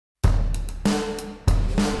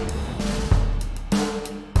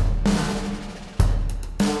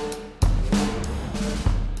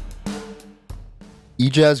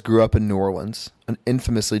Ejaz grew up in New Orleans, an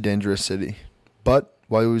infamously dangerous city. But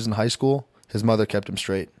while he was in high school, his mother kept him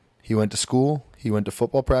straight. He went to school, he went to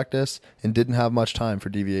football practice, and didn't have much time for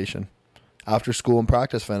deviation. After school and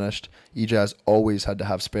practice finished, Ejaz always had to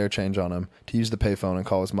have spare change on him to use the payphone and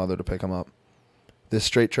call his mother to pick him up. This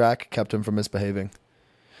straight track kept him from misbehaving.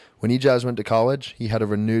 When Ejaz went to college, he had a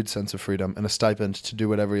renewed sense of freedom and a stipend to do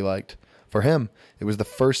whatever he liked. For him, it was the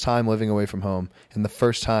first time living away from home and the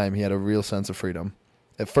first time he had a real sense of freedom.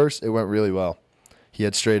 At first, it went really well. He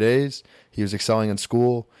had straight A's, he was excelling in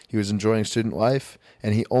school, he was enjoying student life,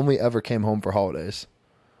 and he only ever came home for holidays.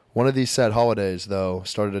 One of these said holidays, though,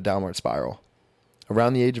 started a downward spiral.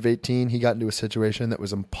 Around the age of 18, he got into a situation that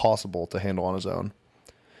was impossible to handle on his own.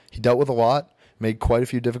 He dealt with a lot, made quite a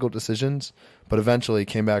few difficult decisions, but eventually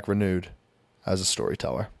came back renewed as a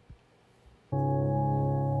storyteller.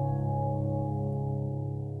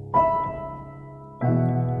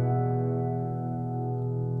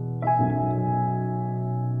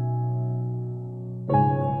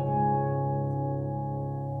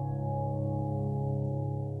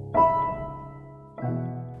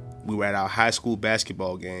 We were at our high school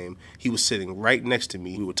basketball game. He was sitting right next to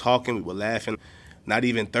me. We were talking, we were laughing. Not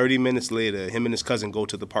even 30 minutes later, him and his cousin go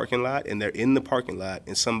to the parking lot, and they're in the parking lot,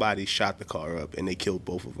 and somebody shot the car up, and they killed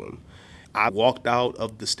both of them. I walked out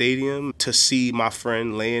of the stadium to see my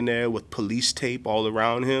friend laying there with police tape all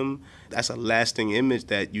around him. That's a lasting image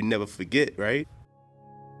that you never forget, right?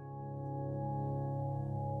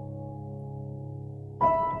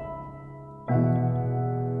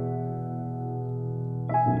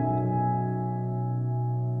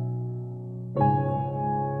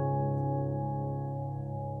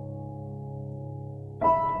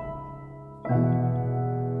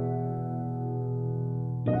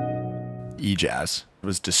 Ejaz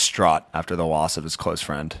was distraught after the loss of his close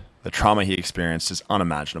friend. The trauma he experienced is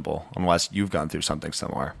unimaginable unless you've gone through something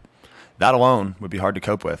similar. That alone would be hard to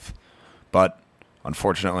cope with. But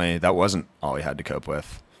unfortunately, that wasn't all he had to cope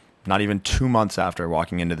with. Not even 2 months after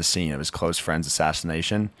walking into the scene of his close friend's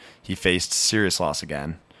assassination, he faced serious loss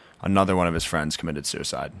again. Another one of his friends committed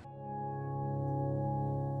suicide.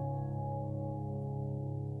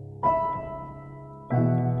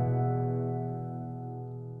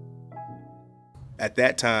 At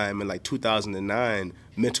that time, in like 2009,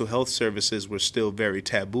 mental health services were still very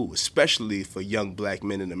taboo, especially for young black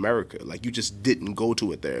men in America. Like, you just didn't go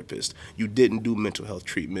to a therapist. You didn't do mental health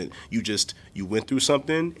treatment. You went through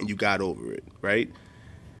something and you got over it, right?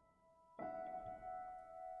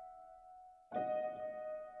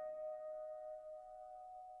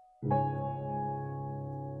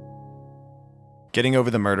 Getting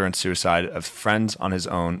over the murder and suicide of friends on his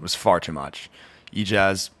own was far too much.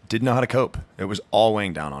 Ejaz didn't know how to cope. It was all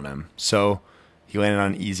weighing down on him. So he landed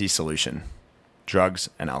on an easy solution: drugs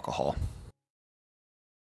and alcohol.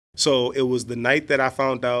 So it was the night that I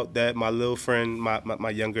found out that my little friend, my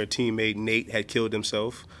younger teammate, Nate, had killed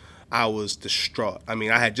himself. I was distraught. I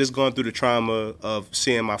mean, I had just gone through the trauma of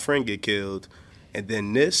seeing my friend get killed, and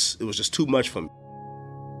then it was just too much for me.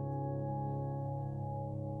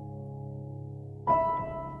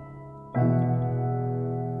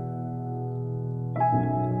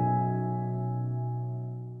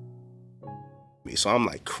 So I'm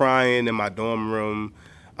like crying in my dorm room.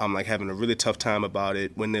 I'm like having a really tough time about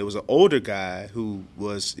it. When there was an older guy who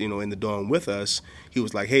was, in the dorm with us, he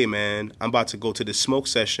was like, "Hey man, I'm about to go to this smoke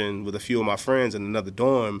session with a few of my friends in another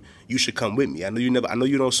dorm. You should come with me. I know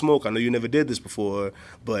you don't smoke. I know you never did this before,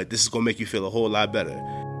 but this is gonna make you feel a whole lot better."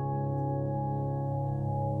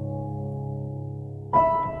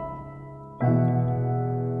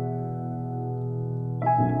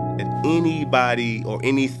 Anybody or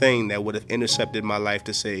anything that would have intercepted my life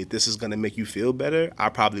to say, this is going to make you feel better, I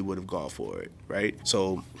probably would have gone for it, right?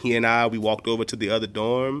 So he and we walked over to the other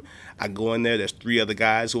dorm. I go in there, there's 3 other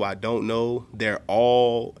guys who I don't know. They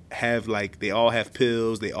all have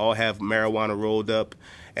pills, they all have marijuana rolled up.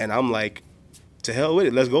 And I'm like, to hell with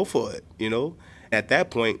it, let's go for it, At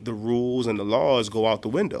that point, the rules and the laws go out the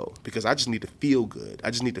window because I just need to feel good.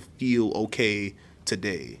 I just need to feel okay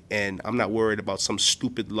today, and I'm not worried about some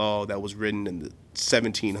stupid law that was written in the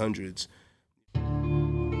 1700s.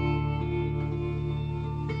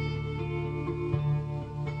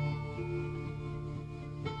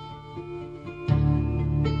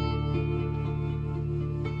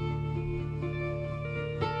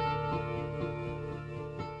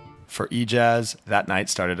 For Ejaz, that night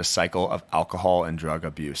started a cycle of alcohol and drug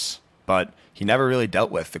abuse. But he never really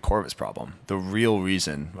dealt with the core of his problem, the real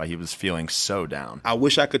reason why he was feeling so down. I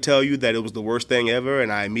wish I could tell you that it was the worst thing ever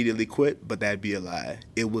and I immediately quit, but that'd be a lie.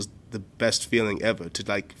 It was the best feeling ever to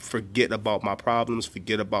like forget about my problems,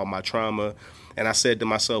 forget about my trauma. And I said to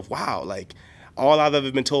myself, wow, like all I've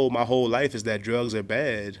ever been told my whole life is that drugs are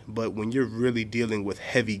bad. But when you're really dealing with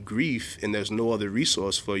heavy grief and there's no other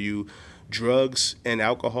resource for you, drugs and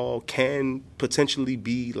alcohol can potentially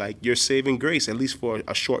be like your saving grace, at least for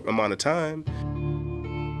a short amount of time.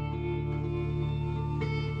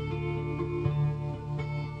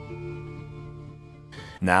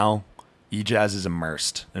 Now, Ijaz is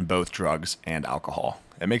immersed in both drugs and alcohol.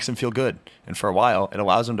 It makes him feel good, and for a while, it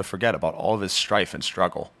allows him to forget about all of his strife and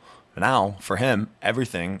struggle. But now, for him,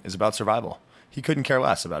 everything is about survival. He couldn't care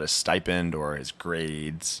less about his stipend or his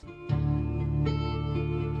grades.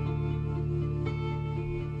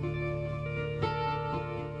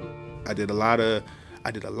 I did a lot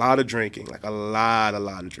of drinking, like a lot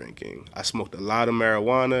of drinking. I smoked a lot of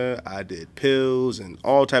marijuana. I did pills and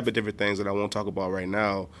all type of different things that I won't talk about right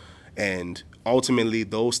now. And ultimately,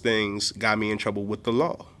 those things got me in trouble with the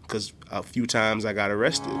law because a few times I got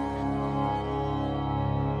arrested.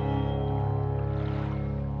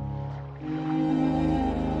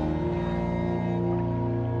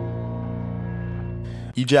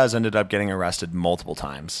 Ijaz ended up getting arrested multiple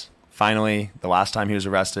times. Finally, the last time he was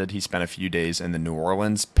arrested, he spent a few days in the New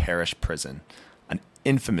Orleans Parish Prison, an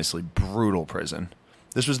infamously brutal prison.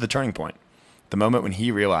 This was the turning point, the moment when he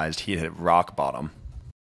realized he had hit rock bottom.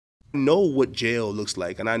 I know what jail looks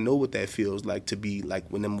like, and I know what that feels like to be like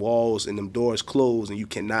when them walls and them doors close and you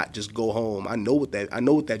cannot just go home. I know what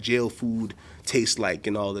that jail food tastes like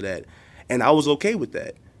and all of that. And I was okay with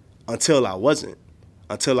that until I wasn't.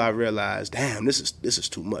 Until I realized, damn, this is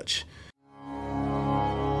too much.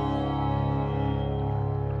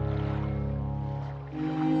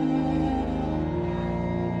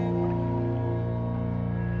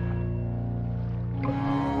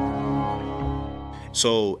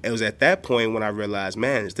 So it was at that point when I realized,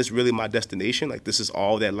 man, is this really my destination? Like, this is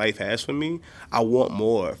all that life has for me? I want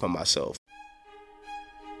more for myself.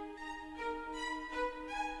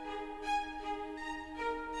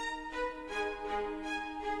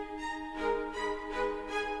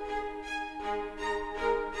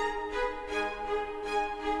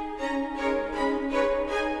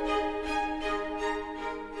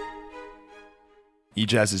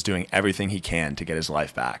 Ijaz is doing everything he can to get his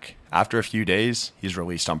life back. After a few days, he's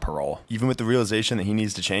released on parole. Even with the realization that he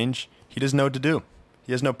needs to change, he doesn't know what to do.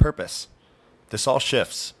 He has no purpose. This all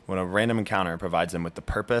shifts when a random encounter provides him with the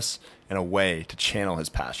purpose and a way to channel his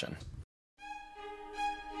passion.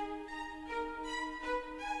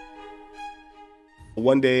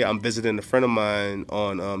 One day, I'm visiting a friend of mine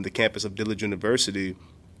on the campus of Dillard University.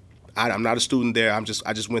 I'm not a student there. I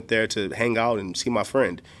just went there to hang out and see my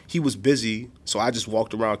friend. He was busy, so I just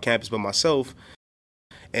walked around campus by myself.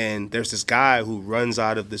 And there's this guy who runs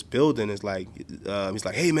out of this building. He's like,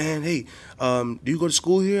 hey man, do you go to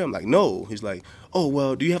school here? I'm like, no. He's like, oh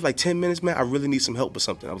well, do you have like 10 minutes, man? I really need some help with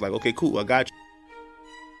something. I was like, okay, cool, I got you.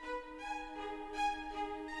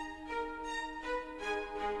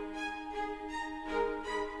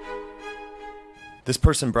 This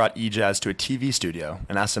person brought Ijaz to a TV studio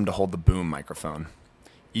and asked him to hold the boom microphone.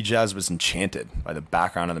 Ijaz was enchanted by the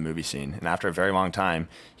background of the movie scene, and after a very long time,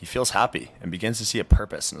 he feels happy and begins to see a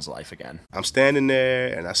purpose in his life again. I'm standing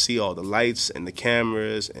there and I see all the lights and the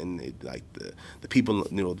cameras and the people,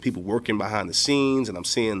 the people working behind the scenes, and I'm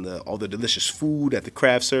seeing all the delicious food at the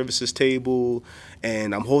craft services table,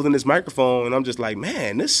 and I'm holding this microphone and I'm just like,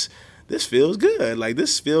 man, this feels good. Like,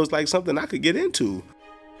 this feels like something I could get into.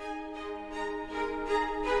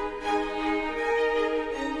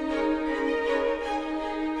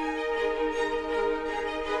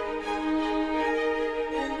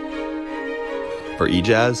 For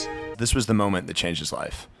Ijaz, this was the moment that changed his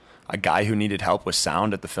life. A guy who needed help with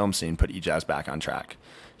sound at the film scene put Ijaz back on track.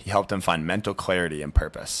 He helped him find mental clarity and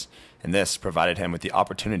purpose, and this provided him with the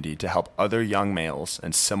opportunity to help other young males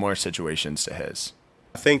in similar situations to his.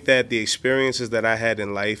 I think that the experiences that I had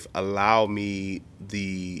in life allow me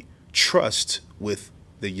the trust with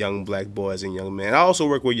the young black boys and young men. I also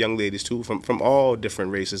work with young ladies too, from all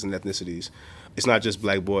different races and ethnicities. It's not just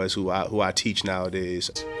black boys who I teach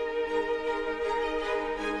nowadays.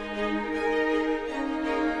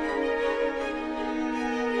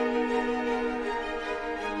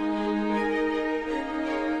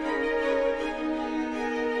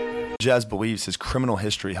 Ijaz believes his criminal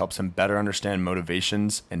history helps him better understand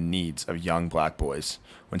motivations and needs of young black boys.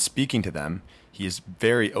 When speaking to them, he is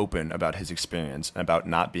very open about his experience and about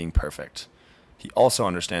not being perfect. He also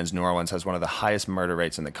understands New Orleans has one of the highest murder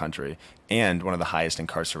rates in the country and one of the highest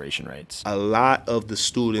incarceration rates. A lot of the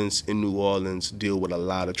students in New Orleans deal with a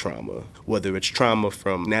lot of trauma, whether it's trauma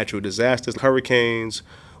from natural disasters, hurricanes,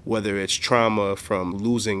 whether it's trauma from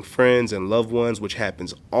losing friends and loved ones, which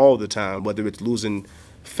happens all the time, whether it's losing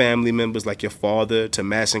family members like your father to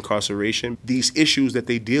mass incarceration. These issues that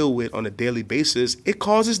they deal with on a daily basis, it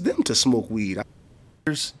causes them to smoke weed.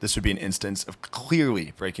 This would be an instance of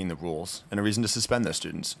clearly breaking the rules and a reason to suspend those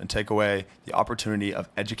students and take away the opportunity of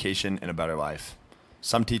education and a better life.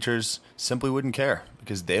 Some teachers simply wouldn't care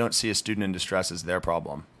because they don't see a student in distress as their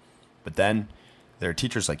problem. But then there are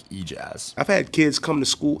teachers like EJazz. I've had kids come to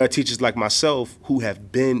school, teachers like myself, who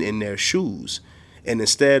have been in their shoes. And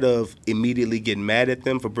instead of immediately getting mad at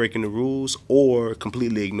them for breaking the rules or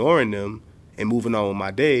completely ignoring them and moving on with my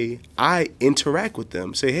day, I interact with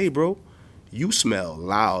them. Say, hey, bro, you smell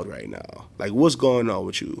loud right now. Like, what's going on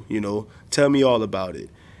with you? You know, tell me all about it.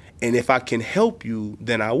 And if I can help you,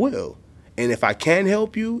 then I will. And if I can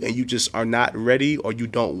help you and you just are not ready or you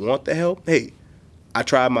don't want the help, hey, I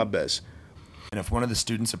tried my best. And if one of the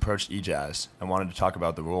students approached EJazz and wanted to talk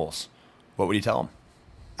about the rules, what would you tell them?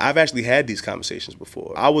 I've actually had these conversations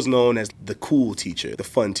before. I was known as the cool teacher, the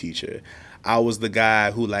fun teacher. I was the guy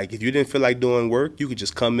who, like, if you didn't feel like doing work, you could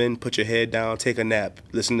just come in, put your head down, take a nap,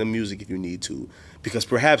 listen to music if you need to. Because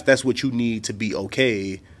perhaps that's what you need to be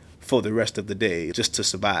okay for the rest of the day, just to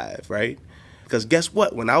survive, right? Because guess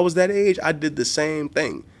what? When I was that age, I did the same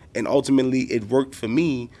thing. And ultimately, it worked for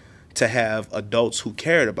me to have adults who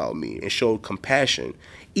cared about me and showed compassion,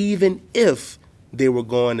 even if they were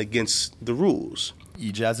going against the rules.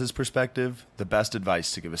 EJazz's perspective, the best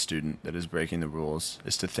advice to give a student that is breaking the rules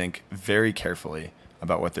is to think very carefully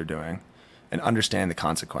about what they're doing and understand the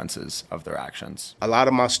consequences of their actions. A lot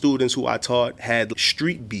of my students who I taught had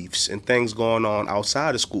street beefs and things going on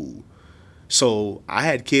outside of school. So I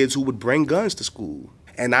had kids who would bring guns to school,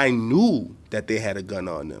 and I knew that they had a gun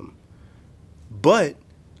on them. But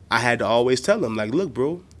I had to always tell them, like, look,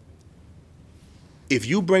 bro, if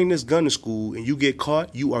you bring this gun to school and you get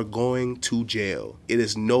caught, you are going to jail.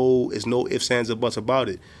 It's no ifs, ands, or buts about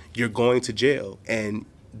it. You're going to jail. And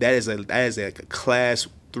that is like a class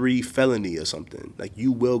 3 felony or something. Like,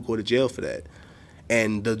 you will go to jail for that.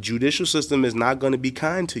 And the judicial system is not going to be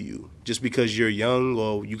kind to you just because you're young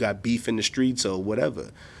or you got beef in the streets or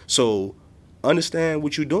whatever. So understand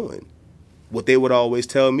what you're doing. What they would always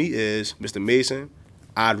tell me is, Mr. Mason,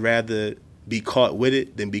 I'd rather be caught with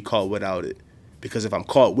it than be caught without it. Because if I'm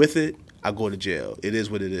caught with it, I go to jail. It is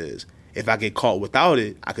what it is. If I get caught without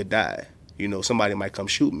it, I could die. You know, somebody might come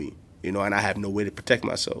shoot me, you know, and I have no way to protect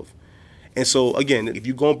myself. And so, again, if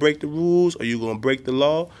you're going to break the rules or you're going to break the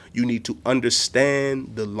law, you need to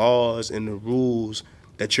understand the laws and the rules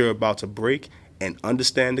that you're about to break and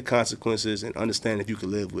understand the consequences and understand if you can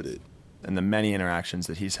live with it. In the many interactions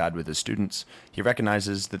that he's had with his students, he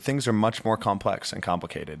recognizes that things are much more complex and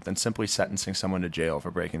complicated than simply sentencing someone to jail for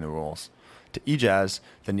breaking the rules. To EJazz,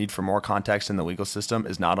 the need for more context in the legal system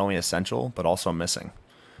is not only essential, but also missing.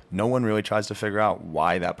 No one really tries to figure out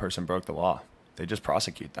why that person broke the law. They just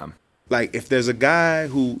prosecute them. Like, if there's a guy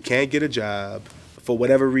who can't get a job, for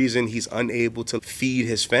whatever reason he's unable to feed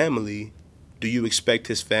his family, do you expect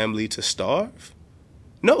his family to starve?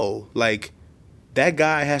 No. Like, that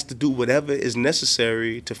guy has to do whatever is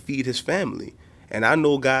necessary to feed his family. And I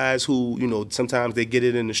know guys who, you know, sometimes they get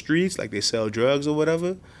it in the streets, like they sell drugs or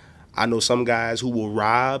whatever. I know some guys who will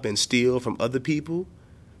rob and steal from other people.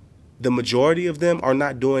 The majority of them are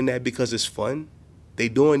not doing that because it's fun. They're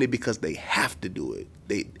doing it because they have to do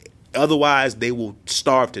it. Otherwise, they will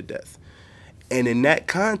starve to death. And in that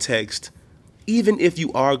context, even if you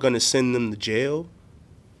are going to send them to jail,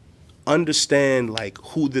 understand, like,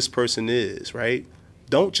 who this person is, right?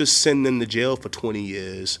 Don't just send them to jail for 20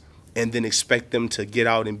 years and then expect them to get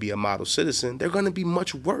out and be a model citizen. They're going to be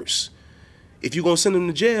much worse. If you're going to send them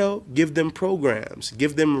to jail, give them programs,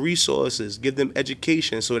 give them resources, give them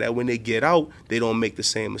education so that when they get out, they don't make the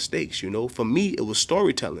same mistakes, you know? For me, it was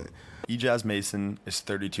storytelling. EJazz Mason is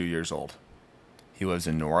 32 years old. He lives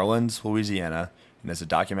in New Orleans, Louisiana, and is a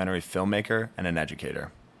documentary filmmaker and an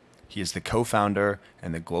educator. He is the co-founder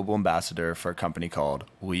and the global ambassador for a company called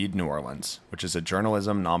Lead New Orleans, which is a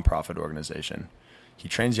journalism nonprofit organization. He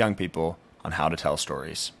trains young people on how to tell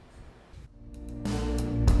stories.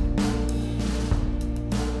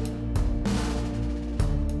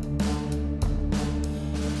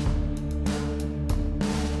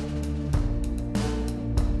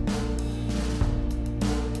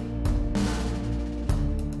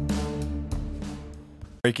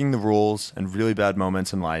 Breaking the rules and really bad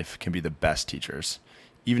moments in life can be the best teachers.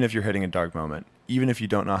 Even if you're hitting a dark moment, even if you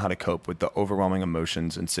don't know how to cope with the overwhelming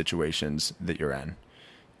emotions and situations that you're in.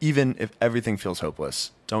 Even if everything feels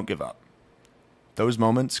hopeless, don't give up. Those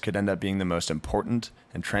moments could end up being the most important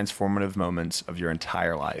and transformative moments of your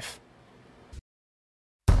entire life.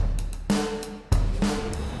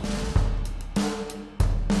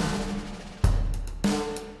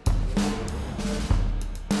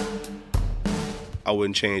 I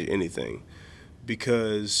wouldn't change anything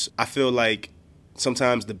because I feel like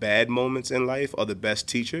sometimes the bad moments in life are the best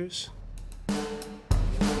teachers.